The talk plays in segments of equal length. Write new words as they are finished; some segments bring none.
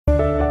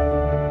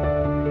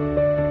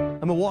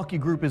A Milwaukee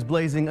group is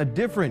blazing a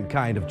different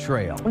kind of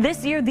trail.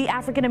 This year, the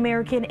African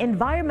American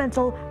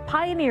Environmental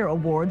Pioneer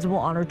Awards will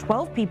honor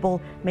 12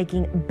 people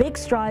making big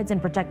strides in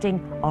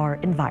protecting our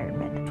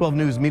environment. 12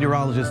 News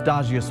meteorologist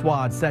Dajia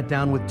Swad sat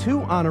down with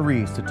two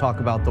honorees to talk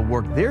about the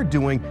work they're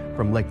doing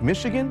from Lake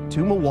Michigan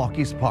to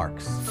Milwaukee's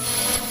parks.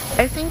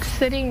 I think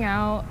sitting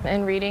out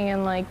and reading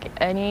in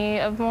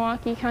any of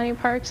Milwaukee County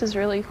parks is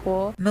really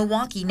cool.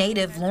 Milwaukee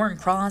native Lauren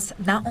Cross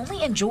not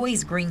only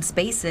enjoys green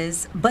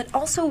spaces, but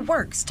also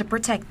works to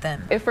protect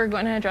them. If we're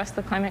going to address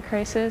the climate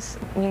crisis,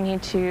 we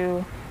need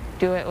to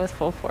do it with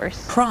full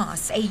force.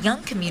 Cross, a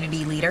young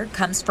community leader,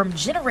 comes from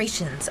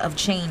generations of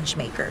change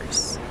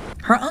makers.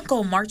 Her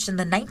uncle marched in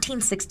the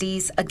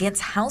 1960s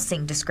against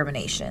housing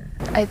discrimination.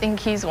 I think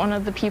he's one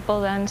of the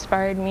people that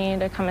inspired me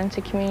to come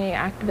into community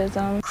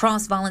activism.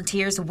 Cross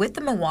volunteers with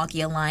the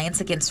Milwaukee Alliance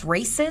Against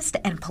Racist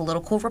and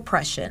Political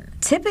Repression,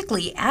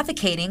 typically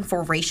advocating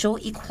for racial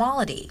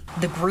equality.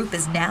 The group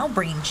is now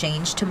bringing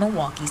change to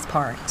Milwaukee's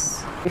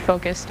parks. We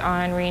focused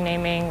on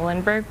renaming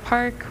Lindbergh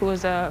Park, who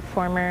was a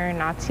former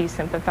Nazi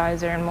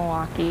sympathizer in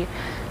Milwaukee,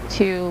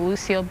 to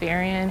Lucille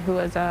Berrien, who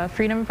was a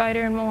freedom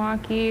fighter in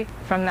Milwaukee.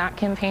 From that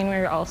campaign, we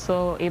were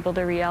also able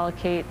to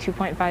reallocate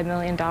 $2.5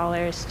 million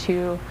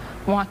to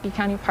Milwaukee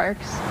County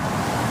Parks.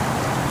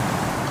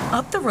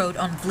 Up the road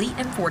on Fleet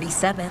and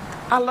 47th,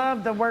 I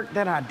love the work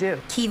that I do.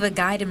 Kiva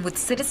Guiden with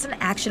Citizen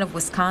Action of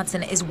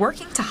Wisconsin is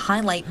working to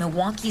highlight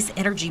Milwaukee's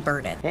energy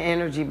burden. The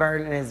energy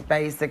burden is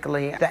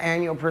basically the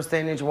annual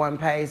percentage one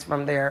pays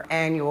from their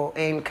annual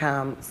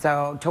income,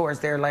 so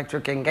towards their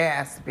electric and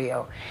gas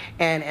bill.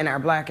 And in our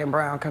black and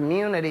brown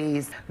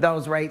communities,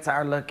 those rates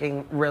are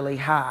looking really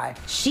high.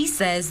 She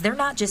says they're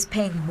not just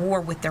paying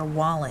more with their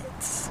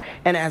wallets.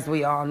 And as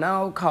we all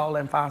know, coal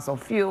and fossil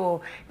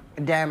fuel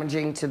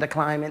damaging to the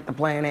climate, the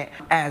planet,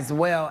 as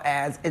well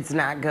as it's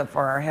not good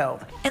for our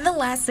health. In the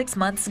last 6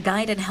 months,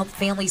 Guiden helped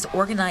families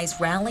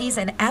organize rallies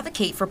and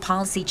advocate for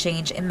policy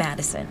change in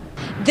Madison.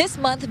 This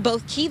month,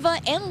 both Kiva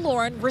and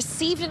Lauren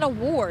received an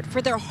award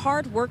for their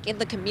hard work in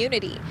the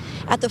community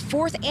at the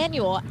 4th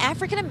Annual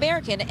African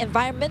American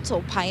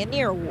Environmental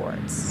Pioneer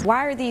Awards.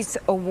 Why are these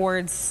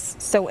awards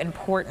so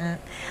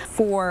important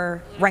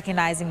for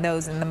recognizing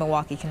those in the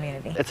Milwaukee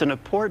community? It's an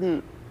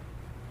important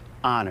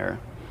honor.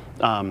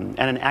 And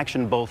an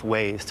action both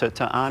ways,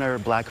 to honor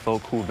black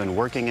folk who've been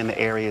working in the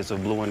areas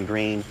of blue and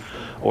green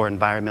or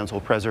environmental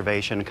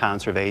preservation,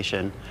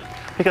 conservation,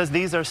 because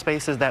these are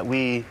spaces that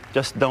we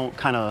just don't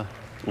kind of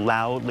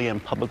loudly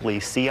and publicly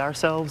see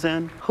ourselves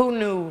in. Who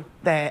knew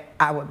that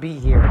I would be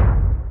here?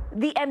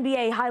 The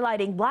NBA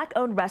highlighting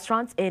black-owned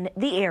restaurants in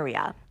the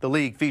area. The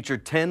league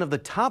featured 10 of the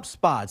top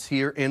spots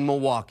here in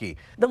Milwaukee.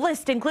 The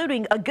list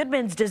including a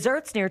Goodman's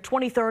Desserts near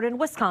 23rd in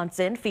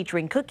Wisconsin,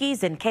 featuring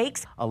cookies and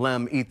cakes.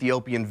 Alem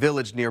Ethiopian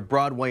Village near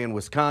Broadway in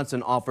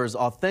Wisconsin offers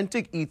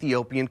authentic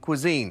Ethiopian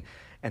cuisine.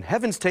 And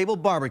Heaven's Table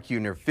Barbecue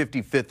near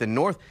 55th and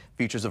North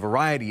features a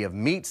variety of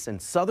meats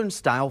and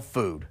Southern-style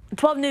food.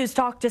 12 News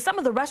talked to some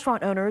of the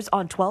restaurant owners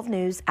on 12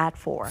 News at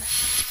 4.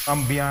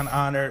 I'm beyond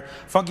honored.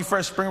 Funky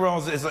Fresh Spring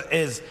Rolls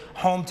is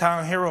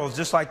hometown heroes,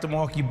 just like the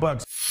Milwaukee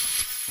Bucks.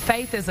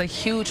 Faith is a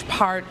huge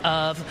part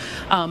of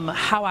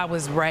how I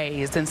was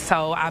raised, and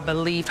so I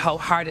believed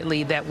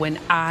wholeheartedly that when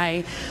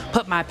I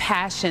put my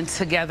passion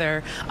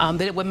together,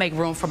 that it would make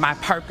room for my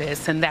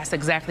purpose, and that's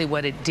exactly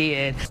what it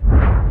did.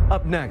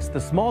 Up next, the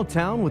small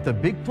town with a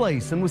big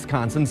place in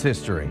Wisconsin's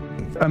history.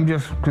 I'm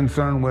just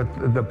concerned with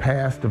the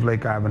past of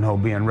Lake Ivanhoe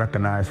being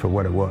recognized for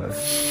what it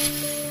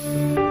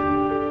was.